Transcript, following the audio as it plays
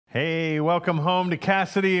Hey, welcome home to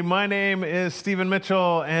Cassidy. My name is Stephen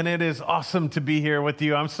Mitchell, and it is awesome to be here with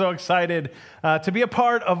you. I'm so excited to be a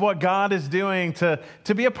part of what God is doing, to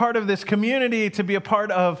be a part of this community, to be a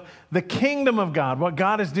part of the kingdom of God, what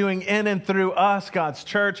God is doing in and through us, God's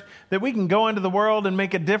church, that we can go into the world and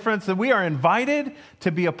make a difference, that we are invited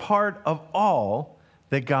to be a part of all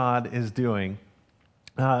that God is doing.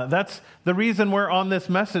 That's the reason we're on this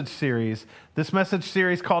message series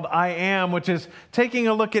called I Am, which is taking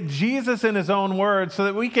a look at Jesus in his own words so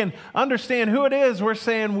that we can understand who it is we're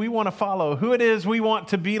saying we want to follow, who it is we want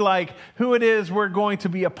to be like, who it is we're going to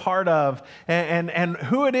be a part of, and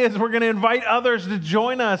who it is we're going to invite others to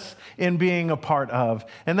join us in being a part of.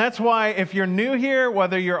 And that's why if you're new here,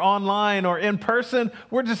 whether you're online or in person,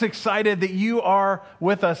 we're just excited that you are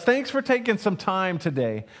with us. Thanks for taking some time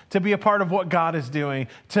today to be a part of what God is doing,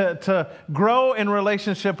 to grow in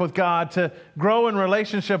relationship with God, to grow in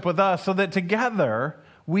relationship with us so that together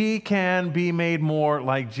we can be made more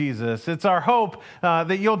like Jesus. It's our hope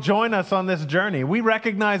that you'll join us on this journey. We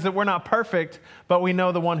recognize that we're not perfect, but we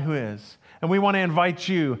know the one who is. And we want to invite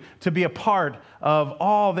you to be a part of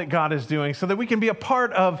all that God is doing so that we can be a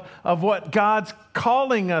part of what God's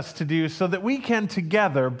calling us to do so that we can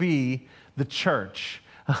together be the church.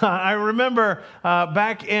 I remember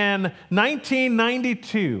back in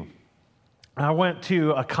 1992, I went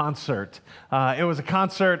to a concert. It was a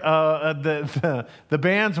concert. The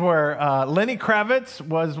bands were Lenny Kravitz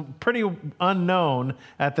was pretty unknown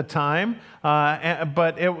at the time,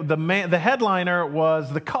 but the headliner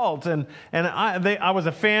was The Cult, and I was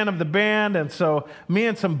a fan of the band, and so me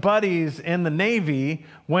and some buddies in the Navy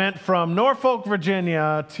went from Norfolk,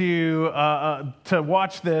 Virginia, to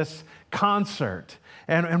watch this concert.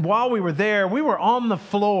 And while we were there, we were on the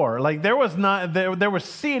floor. Like there was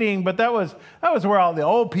seating, but that was where all the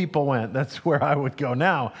old people went. That's where I would go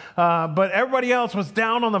now. But everybody else was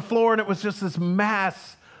down on the floor, and it was just this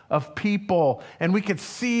mass of people, and we could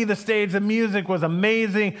see the stage. The music was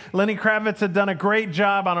amazing. Lenny Kravitz had done a great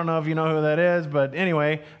job. I don't know if you know who that is, but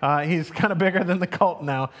anyway, he's kind of bigger than the Cult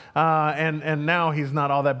now, and now he's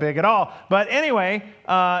not all that big at all. But anyway,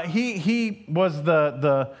 he was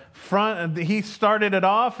the front. He started it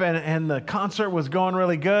off, and the concert was going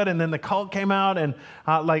really good. And then the Cult came out, and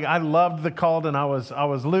I loved the Cult, and I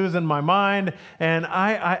was losing my mind. And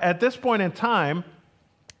I at this point in time,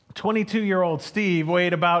 22-year-old Steve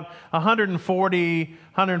weighed about 140,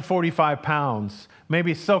 145 pounds.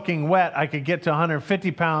 Maybe soaking wet, I could get to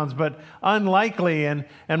 150 pounds, but unlikely. And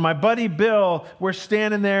my buddy Bill, we're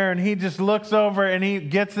standing there, and he just looks over, and he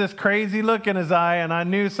gets this crazy look in his eye, and I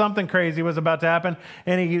knew something crazy was about to happen.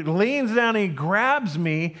 And he leans down, and he grabs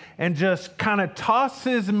me, and just kind of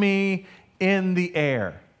tosses me in the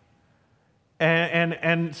air.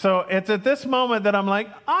 And so it's at this moment that I'm like,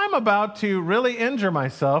 I'm about to really injure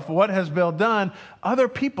myself. What has Bill done? Other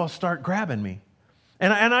people start grabbing me.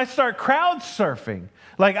 And I start crowd surfing.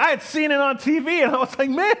 Like I had seen it on TV, and I was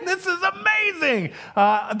like, man, this is amazing.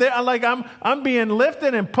 I'm being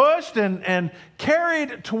lifted and pushed and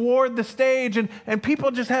carried toward the stage, and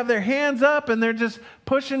people just have their hands up, and they're just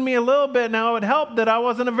pushing me a little bit. Now, it helped that I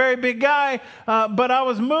wasn't a very big guy, but I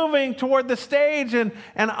was moving toward the stage, and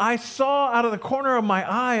I saw out of the corner of my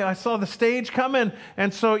eye, I saw the stage coming,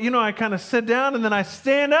 and so, I kind of sit down, and then I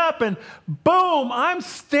stand up, and boom, I'm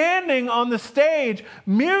standing on the stage.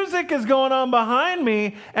 Music is going on behind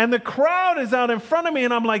me, and the crowd is out in front of me,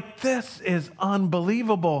 and I'm like, this is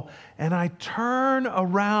unbelievable. And I turn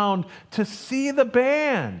around to see the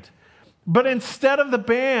band. But instead of the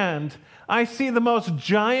band, I see the most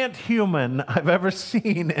giant human I've ever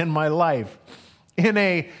seen in my life in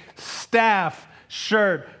a staff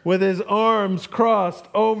shirt with his arms crossed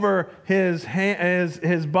over his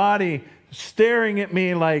body, staring at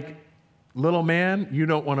me like, little man, you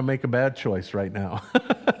don't want to make a bad choice right now.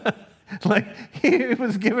 Like he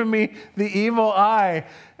was giving me the evil eye.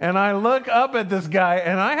 And I look up at this guy,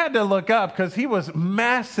 and I had to look up because he was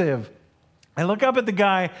massive. I look up at the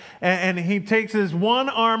guy, and he takes his one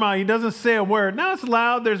arm out. He doesn't say a word. Now it's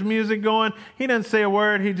loud. There's music going. He doesn't say a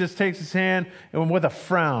word. He just takes his hand and with a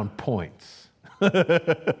frown points.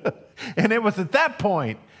 And it was at that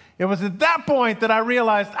point that I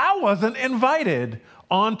realized I wasn't invited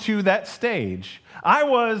onto that stage. I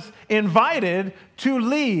was invited to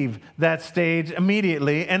leave that stage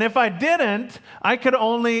immediately. And if I didn't, I could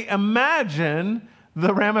only imagine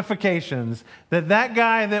the ramifications that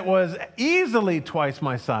guy that was easily twice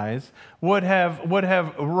my size would have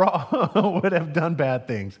done bad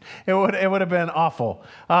things. It would have been awful.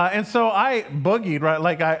 And so I boogied, right?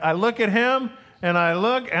 Like I look at him, and I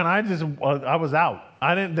look, and I was out.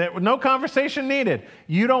 No conversation needed.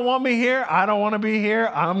 You don't want me here. I don't want to be here.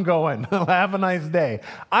 I'm going. Have a nice day.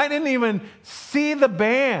 I didn't even see the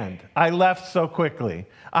band. I left so quickly.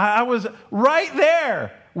 I was right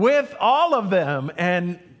there with all of them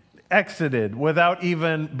and exited without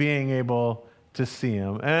even being able to see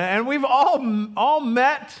them. And we've all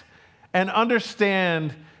met and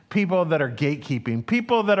understand people that are gatekeeping,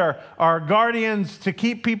 people that are guardians to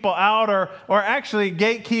keep people out, or actually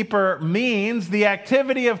gatekeeper means the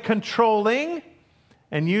activity of controlling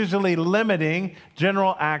and usually limiting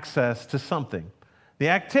general access to something. The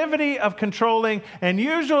activity of controlling and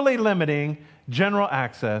usually limiting general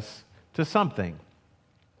access to something.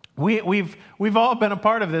 We've all been a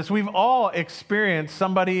part of this. We've all experienced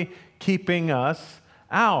somebody keeping us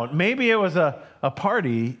out. Maybe it was a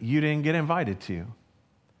party you didn't get invited to.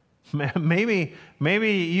 Maybe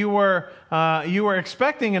you were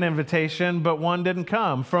expecting an invitation, but one didn't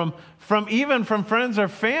come from friends or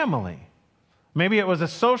family. Maybe it was a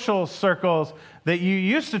social circles that you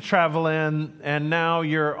used to travel in, and now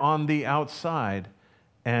you're on the outside,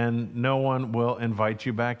 and no one will invite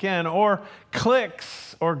you back in. Or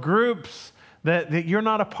cliques or groups that you're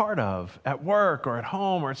not a part of at work or at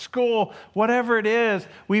home or at school, whatever it is.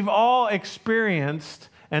 We've all experienced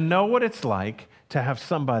and know what it's like to have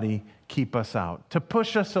somebody keep us out, to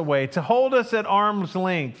push us away, to hold us at arm's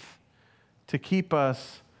length, to keep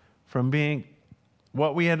us from being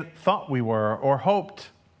what we had thought we were or hoped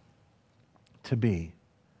to be.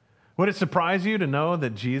 Would it surprise you to know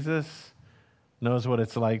that Jesus knows what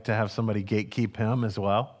it's like to have somebody gatekeep him as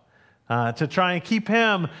well? To try and keep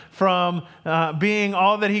him from being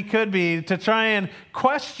all that he could be, to try and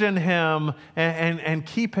question him and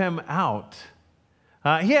keep him out.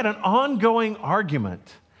 He had an ongoing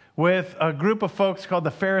argument with a group of folks called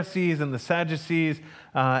the Pharisees and the Sadducees,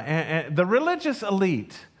 and the religious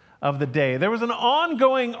elite of the day. There was an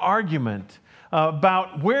ongoing argument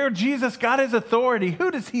about where Jesus got his authority.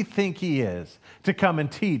 Who does he think he is to come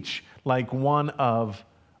and teach like one of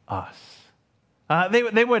us?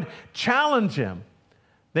 They would challenge him.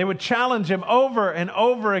 They would challenge him over and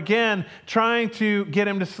over again, trying to get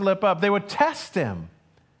him to slip up. They would test him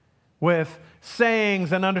with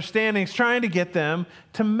sayings and understandings, trying to get them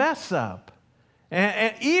to mess up.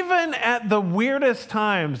 And even at the weirdest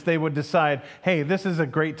times, they would decide, hey, this is a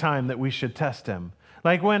great time that we should test him.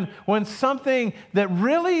 Like when something that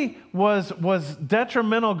really was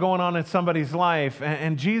detrimental going on in somebody's life,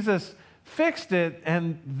 and Jesus fixed it,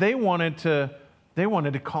 and they wanted to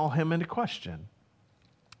call him into question.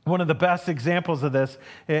 One of the best examples of this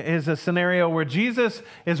is a scenario where Jesus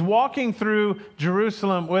is walking through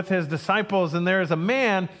Jerusalem with his disciples, and there is a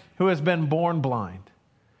man who has been born blind.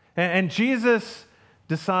 And Jesus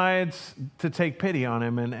decides to take pity on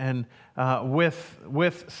him, and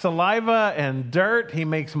with saliva and dirt, he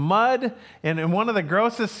makes mud. And in one of the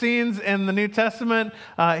grossest scenes in the New Testament,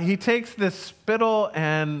 he takes this spittle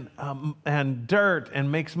and dirt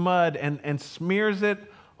and makes mud and smears it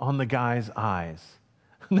on the guy's eyes.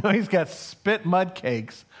 No, he's got spit mud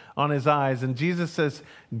cakes on his eyes. And Jesus says,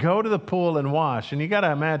 go to the pool and wash. And you got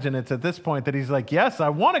to imagine it's at this point that he's like, yes, I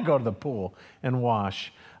want to go to the pool and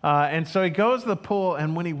wash. And so he goes to the pool,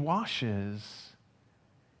 and when he washes,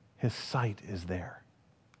 his sight is there.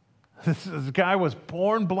 This guy was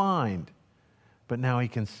born blind, but now he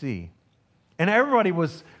can see. And everybody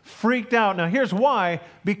was freaked out. Now here's why,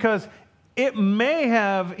 because you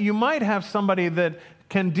might have somebody that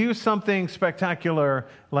can do something spectacular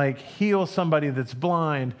like heal somebody that's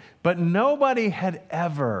blind, but nobody had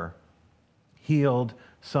ever healed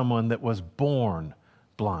someone that was born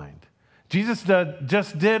blind. Jesus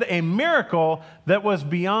just did a miracle that was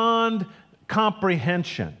beyond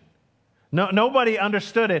comprehension. Nobody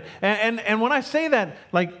understood it. And when I say that,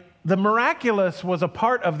 like, the miraculous was a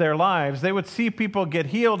part of their lives. They would see people get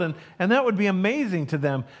healed, and that would be amazing to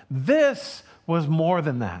them. This was more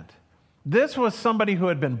than that. This was somebody who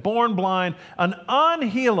had been born blind, an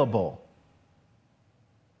unhealable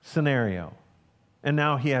scenario. And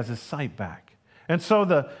now he has his sight back. And so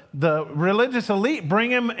the religious elite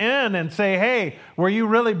bring him in and say, hey, were you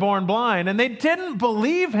really born blind? And they didn't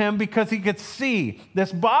believe him because he could see.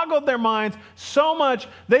 This boggled their minds so much,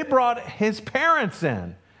 they brought his parents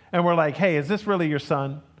in. And were like, hey, is this really your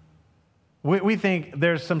son? We think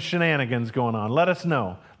there's some shenanigans going on. Let us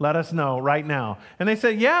know. Let us know right now. And they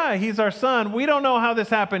said, yeah, he's our son. We don't know how this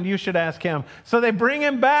happened. You should ask him. So they bring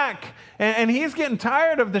him back. And he's getting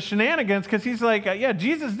tired of the shenanigans because he's like, yeah,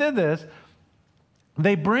 Jesus did this.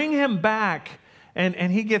 They bring him back,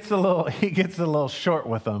 and he gets a little short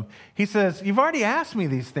with them. He says, you've already asked me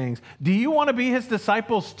these things. Do you want to be his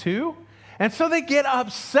disciples too? And so they get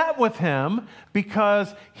upset with him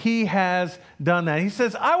because he has done that. He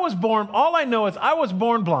says, all I know is I was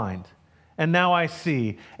born blind, and now I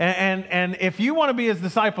see. And if you want to be his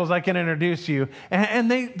disciples, I can introduce you. And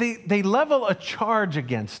they level a charge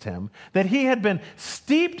against him that he had been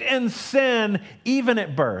steeped in sin even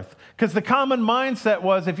at birth. Because the common mindset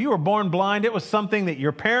was if you were born blind, it was something that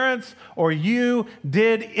your parents or you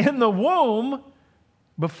did in the womb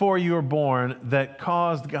before you were born that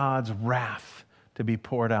caused God's wrath to be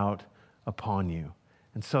poured out upon you.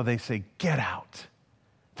 And so they say, get out.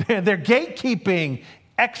 They're gatekeeping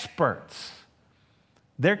experts.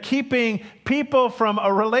 They're keeping people from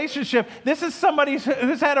a relationship. This is somebody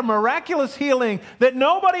who's had a miraculous healing that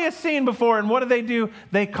nobody has seen before. And what do?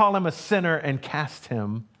 They call him a sinner and cast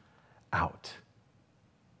him out.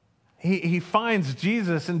 He finds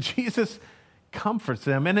Jesus, and Jesus comforts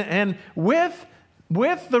him. And with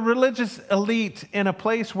the religious elite in a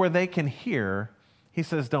place where they can hear, he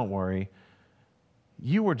says, don't worry.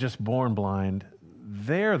 You were just born blind.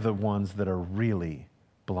 They're the ones that are really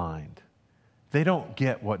blind. They don't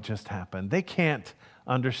get what just happened. They can't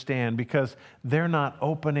understand because they're not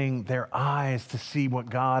opening their eyes to see what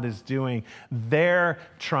God is doing. They're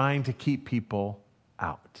trying to keep people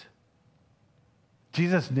out.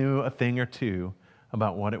 Jesus knew a thing or two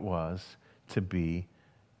about what it was to be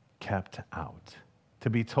kept out, to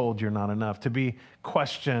be told you're not enough, to be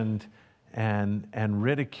questioned and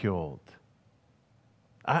ridiculed.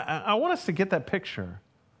 I want us to get that picture.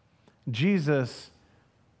 Jesus,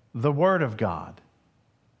 the Word of God,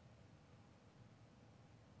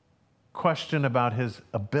 question about his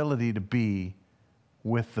ability to be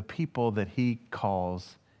with the people that he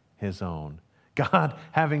calls his own. God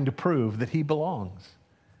having to prove that he belongs,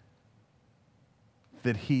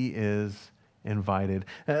 that he is invited.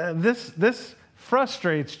 This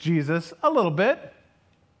frustrates Jesus a little bit.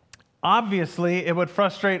 Obviously, it would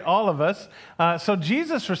frustrate all of us. So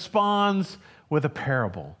Jesus responds with a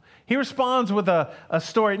parable. He responds with a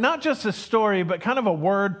story, not just a story, but kind of a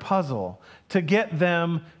word puzzle to get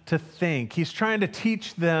them to think. He's trying to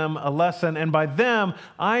teach them a lesson. And by them,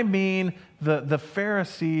 I mean the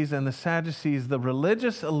Pharisees and the Sadducees, the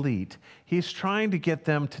religious elite. He's trying to get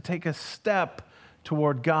them to take a step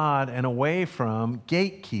toward God and away from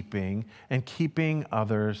gatekeeping and keeping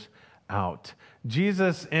others out.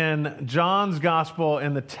 Jesus in John's gospel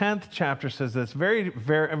in the 10th chapter says this, very,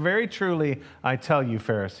 very, very truly, I tell you,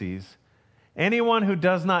 Pharisees, anyone who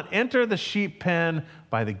does not enter the sheep pen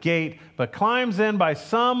by the gate, but climbs in by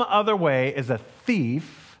some other way is a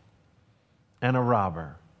thief and a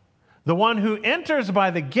robber. The one who enters by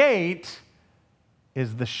the gate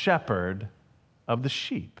is the shepherd of the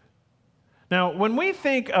sheep. Now, when we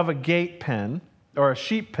think of a gate pen or a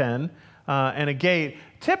sheep pen and a gate,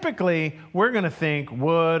 typically we're going to think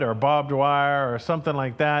wood or barbed wire or something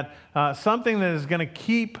like that, something that is going to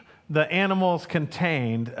keep the animals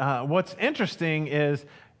contained. What's interesting is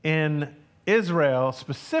in Israel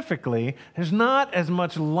specifically, there's not as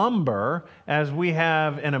much lumber as we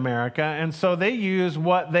have in America, and so they use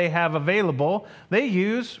what they have available. They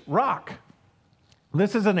use rock.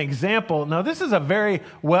 This is an example. Now, this is a very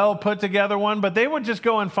well put together one, but they would just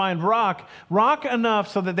go and find rock enough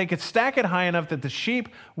so that they could stack it high enough that the sheep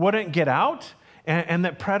wouldn't get out and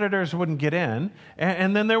that predators wouldn't get in.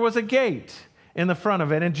 And then there was a gate in the front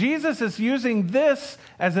of it. And Jesus is using this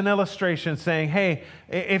as an illustration, saying, hey,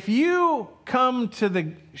 if you come to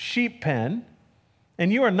the sheep pen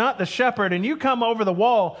and you are not the shepherd and you come over the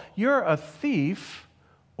wall, you're a thief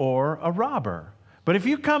or a robber. But if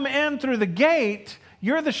you come in through the gate,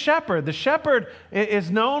 you're the shepherd. The shepherd is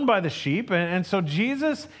known by the sheep. And so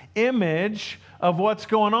Jesus' image of what's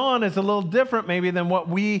going on is a little different maybe than what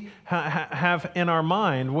we have in our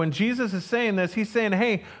mind. When Jesus is saying this, he's saying,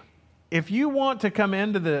 hey, if you want to come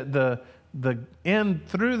into the in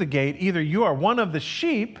through the gate, either you are one of the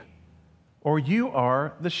sheep or you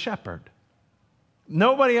are the shepherd.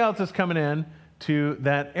 Nobody else is coming in to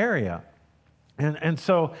that area. And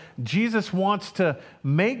so Jesus wants to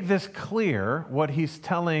make this clear, what he's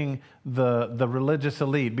telling the religious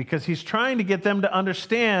elite, because he's trying to get them to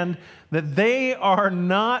understand that they are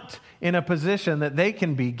not in a position that they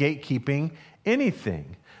can be gatekeeping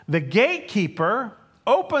anything. The gatekeeper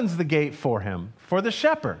opens the gate for him, for the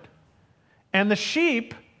shepherd. And the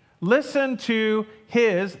sheep listen to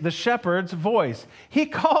the shepherd's voice. He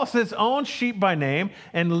calls his own sheep by name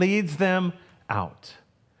and leads them out.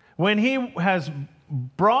 When he has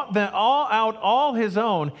brought them all out, all his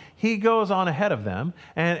own, he goes on ahead of them,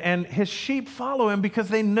 and his sheep follow him because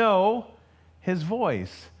they know his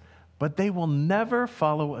voice. But they will never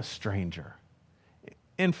follow a stranger.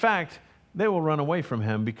 In fact, they will run away from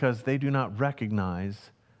him because they do not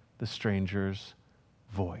recognize the stranger's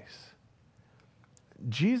voice.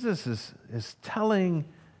 Jesus is telling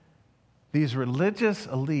these religious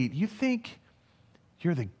elite, you think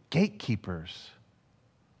you're the gatekeepers,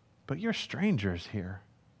 but you're strangers here.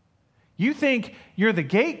 You think you're the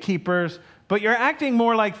gatekeepers, but you're acting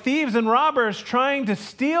more like thieves and robbers trying to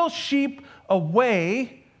steal sheep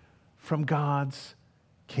away from God's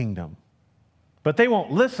kingdom. But they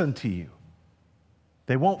won't listen to you.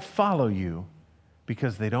 They won't follow you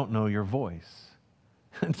because they don't know your voice.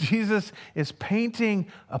 Jesus is painting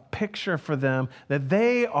a picture for them that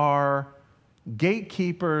they are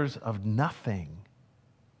gatekeepers of nothing.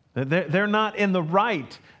 They're not in the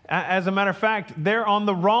right. As a matter of fact, they're on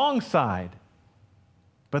the wrong side.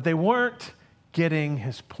 But they weren't getting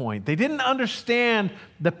his point. They didn't understand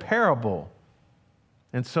the parable.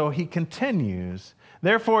 And so he continues.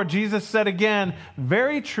 Therefore, Jesus said again,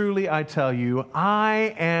 very truly I tell you,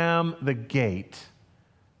 I am the gate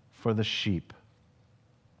for the sheep.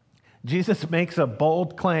 Jesus makes a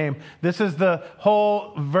bold claim. This is the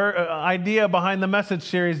whole idea behind the message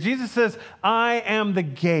series. Jesus says, I am the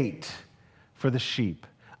gate for the sheep.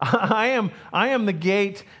 I am the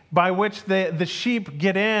gate by which the sheep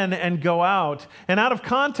get in and go out. And out of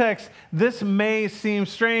context, this may seem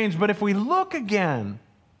strange, but if we look again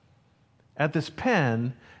at this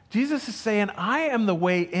pen, Jesus is saying, I am the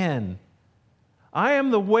way in. I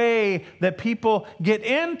am the way that people get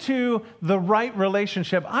into the right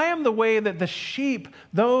relationship. I am the way that the sheep,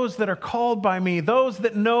 those that are called by me, those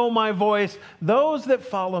that know my voice, those that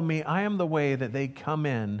follow me, I am the way that they come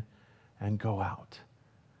in and go out.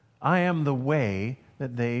 I am the way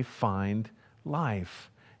that they find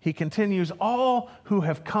life. He continues, all who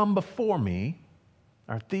have come before me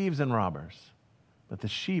are thieves and robbers, but the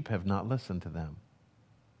sheep have not listened to them.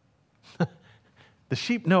 The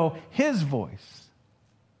sheep know his voice,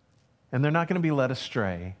 and they're not going to be led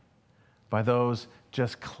astray by those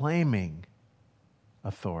just claiming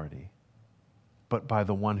authority, but by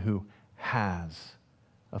the one who has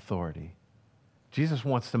authority. Jesus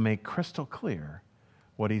wants to make crystal clear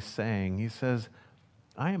what he's saying. He says,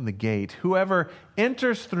 I am the gate. Whoever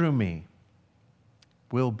enters through me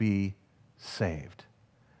will be saved.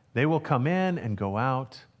 They will come in and go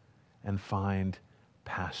out and find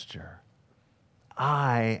pasture.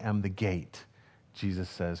 I am the gate, Jesus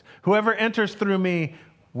says. Whoever enters through me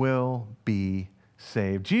will be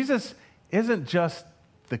saved. Jesus isn't just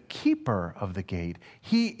the keeper of the gate.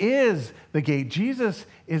 He is the gate. Jesus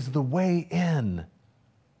is the way in.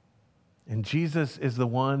 And Jesus is the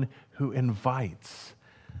one who invites.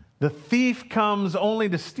 The thief comes only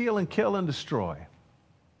to steal and kill and destroy.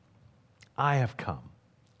 I have come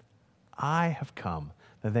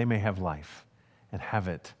that they may have life and have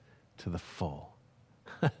it to the full.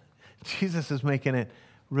 Jesus is making it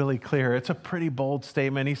really clear. It's a pretty bold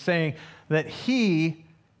statement. He's saying that he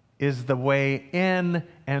is the way in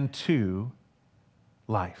and to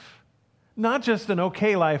life. Not just an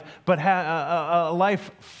okay life, but a life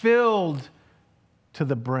filled to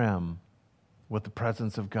the brim with the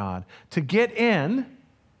presence of God. To get in,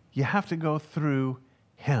 you have to go through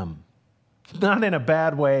him. Not in a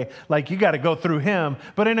bad way, like you got to go through him,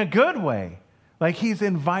 but in a good way, like he's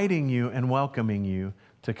inviting you and welcoming you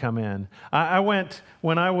to come in. I went,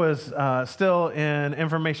 when I was still in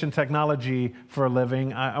information technology for a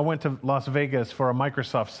living, I went to Las Vegas for a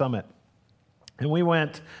Microsoft summit. And we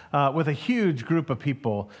went with a huge group of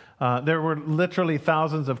people. There were literally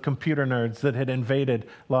thousands of computer nerds that had invaded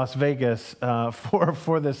Las Vegas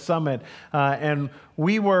for this summit. And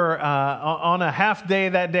we were on a half day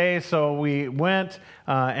that day, so we went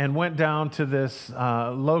down to this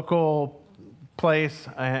local place,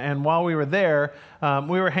 and while we were there,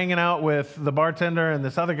 we were hanging out with the bartender and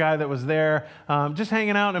this other guy that was there, just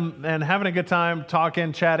hanging out and having a good time,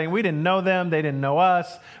 talking, chatting. We didn't know them. They didn't know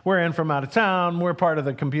us. We're in from out of town. We're part of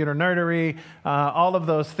the computer nerdery, all of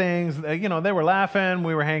those things. You know, they were laughing.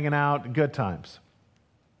 We were hanging out. Good times.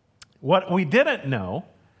 What we didn't know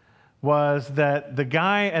was that the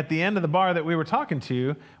guy at the end of the bar that we were talking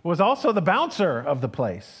to was also the bouncer of the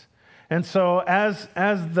place. And so as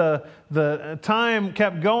the time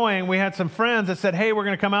kept going, we had some friends that said, hey, we're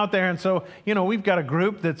going to come out there. And so, you know, we've got a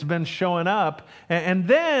group that's been showing up. And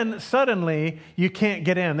then suddenly you can't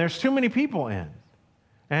get in. There's too many people in.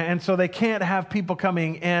 And so they can't have people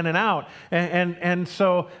coming in and out. And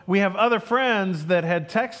so we have other friends that had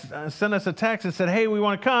sent us a text and said, hey, we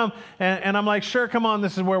want to come. And I'm like, sure, come on,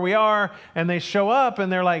 this is where we are. And they show up and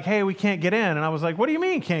they're like, hey, we can't get in. And I was like, what do you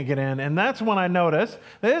mean can't get in? And that's when I noticed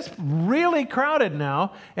that it's really crowded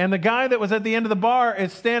now. And the guy that was at the end of the bar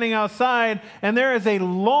is standing outside, and there is a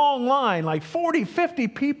long line, like 40, 50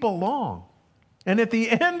 people long. And at the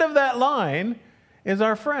end of that line is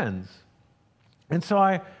our friends. And so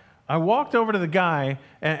I walked over to the guy,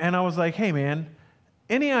 and I was like, hey, man,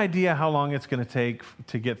 any idea how long it's going to take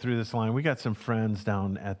to get through this line? We got some friends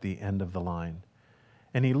down at the end of the line.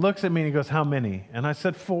 And he looks at me and he goes, how many? And I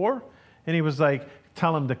said, 4. And he was like,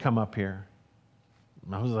 tell him to come up here.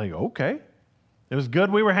 And I was like, okay. It was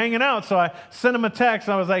good we were hanging out, so I sent him a text.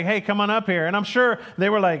 And I was like, hey, come on up here. And I'm sure they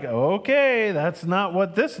were like, okay, that's not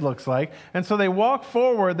what this looks like. And so they walk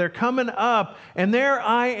forward. They're coming up, and there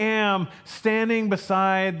I am standing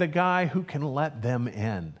beside the guy who can let them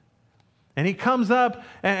in. And he comes up,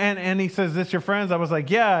 and he says, this your friends? I was like,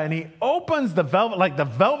 yeah. And he opens the velvet, like the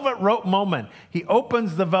velvet rope moment. He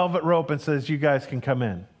opens the velvet rope and says, you guys can come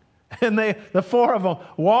in. And the 4 of them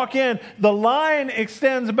walk in. The line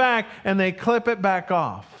extends back, and they clip it back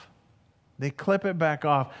off. They clip it back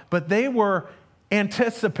off. But they were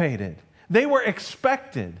anticipated. They were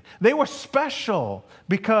expected. They were special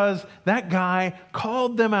because that guy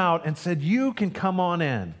called them out and said, you can come on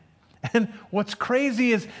in. And what's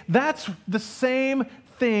crazy is that's the same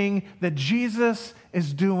thing that Jesus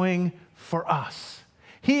is doing for us.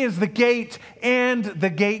 He is the gate and the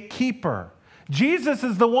gatekeeper. Jesus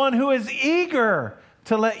is the one who is eager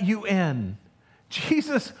to let you in.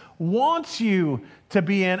 Jesus wants you to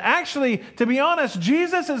be in. Actually, to be honest,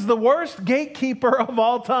 Jesus is the worst gatekeeper of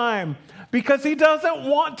all time because he doesn't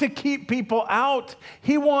want to keep people out.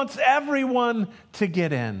 He wants everyone to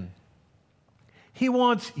get in. He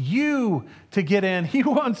wants you to get in. He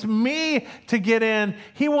wants me to get in.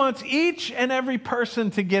 He wants each and every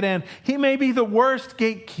person to get in. He may be the worst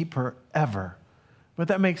gatekeeper ever, but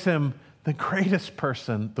that makes him the greatest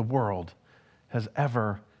person the world has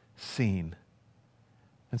ever seen.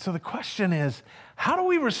 And so the question is, how do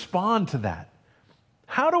we respond to that?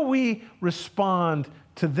 How do we respond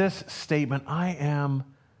to this statement, I am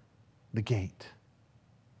the gate?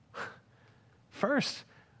 First,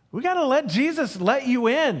 we got to let Jesus let you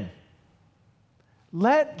in.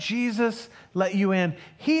 Let Jesus let you in.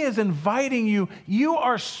 He is inviting you. You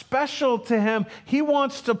are special to him. He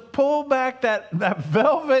wants to pull back that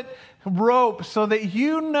velvet rope so that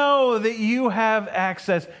you know that you have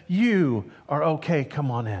access. You are okay. Come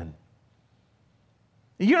on in.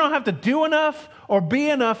 You don't have to do enough or be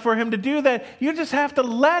enough for him to do that. You just have to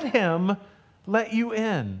let him let you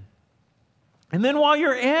in. And then while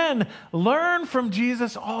you're in, learn from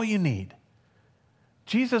Jesus all you need.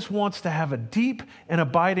 Jesus wants to have a deep and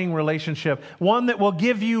abiding relationship, one that will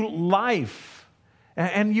give you life.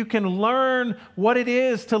 And you can learn what it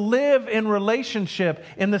is to live in relationship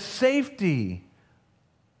in the safety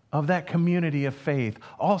of that community of faith,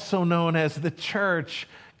 also known as the church,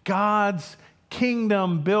 God's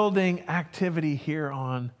kingdom building activity here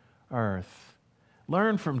on earth.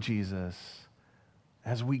 Learn from Jesus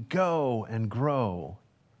as we go and grow.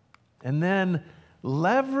 And then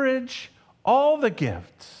leverage all the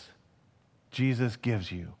gifts Jesus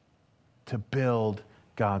gives you to build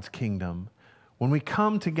God's kingdom. When we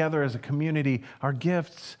come together as a community, our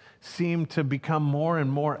gifts seem to become more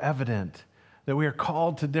and more evident, that we are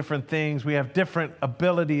called to different things. We have different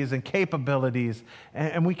abilities and capabilities,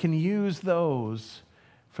 and we can use those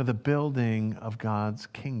for the building of God's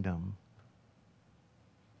kingdom.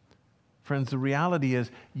 Friends, the reality is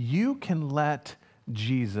you can let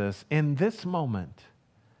Jesus, in this moment,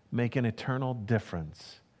 make an eternal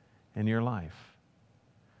difference in your life.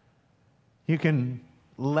 You can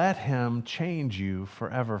let him change you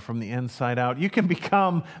forever from the inside out. You can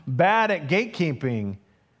become bad at gatekeeping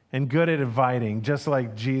and good at inviting, just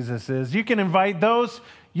like Jesus is. You can invite those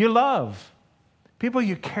you love, people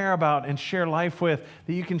you care about and share life with,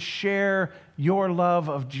 that you can share your love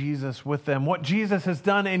of Jesus with them, what Jesus has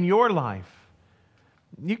done in your life.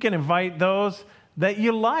 You can invite those that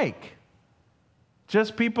you like,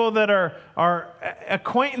 just people that are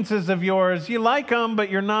acquaintances of yours. You like them,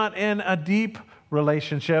 but you're not in a deep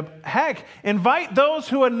relationship. Heck, invite those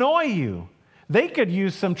who annoy you. They could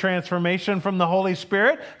use some transformation from the Holy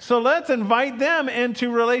Spirit. So let's invite them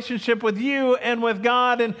into relationship with you and with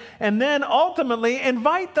God. And then ultimately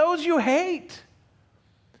invite those you hate.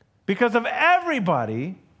 Because of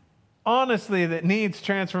everybody, honestly, that needs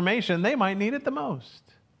transformation, they might need it the most.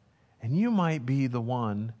 And you might be the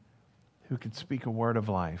one who could speak a word of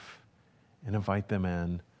life and invite them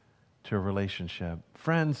in to a relationship.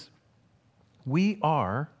 Friends, we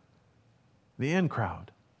are the in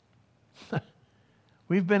crowd.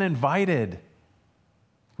 We've been invited.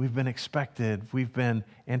 We've been expected. We've been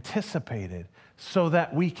anticipated so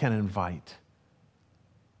that we can invite,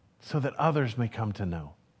 so that others may come to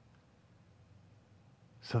know,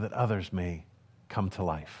 so that others may come to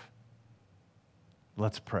life.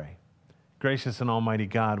 Let's pray. Gracious and almighty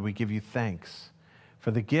God, we give you thanks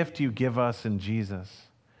for the gift you give us in Jesus,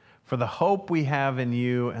 for the hope we have in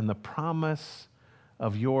you and the promise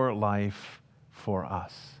of your life for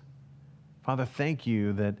us. Father, thank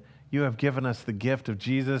you that you have given us the gift of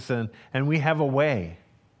Jesus and we have a way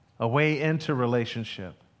into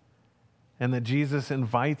relationship. And that Jesus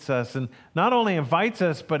invites us, and not only invites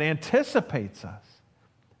us, but anticipates us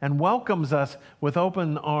and welcomes us with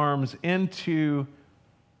open arms into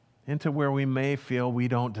where we may feel we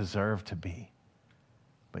don't deserve to be.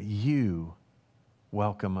 But you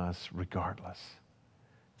welcome us regardless.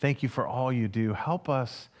 Thank you for all you do. Help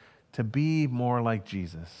us to be more like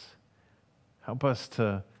Jesus. Help us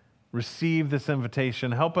to receive this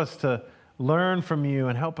invitation. Help us to learn from you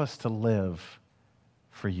and help us to live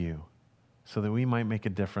for you so that we might make a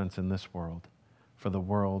difference in this world for the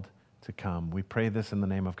world to come. We pray this in the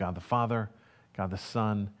name of God the Father, God the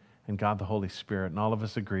Son, and God the Holy Spirit. And all of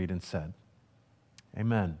us agreed and said,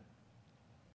 amen.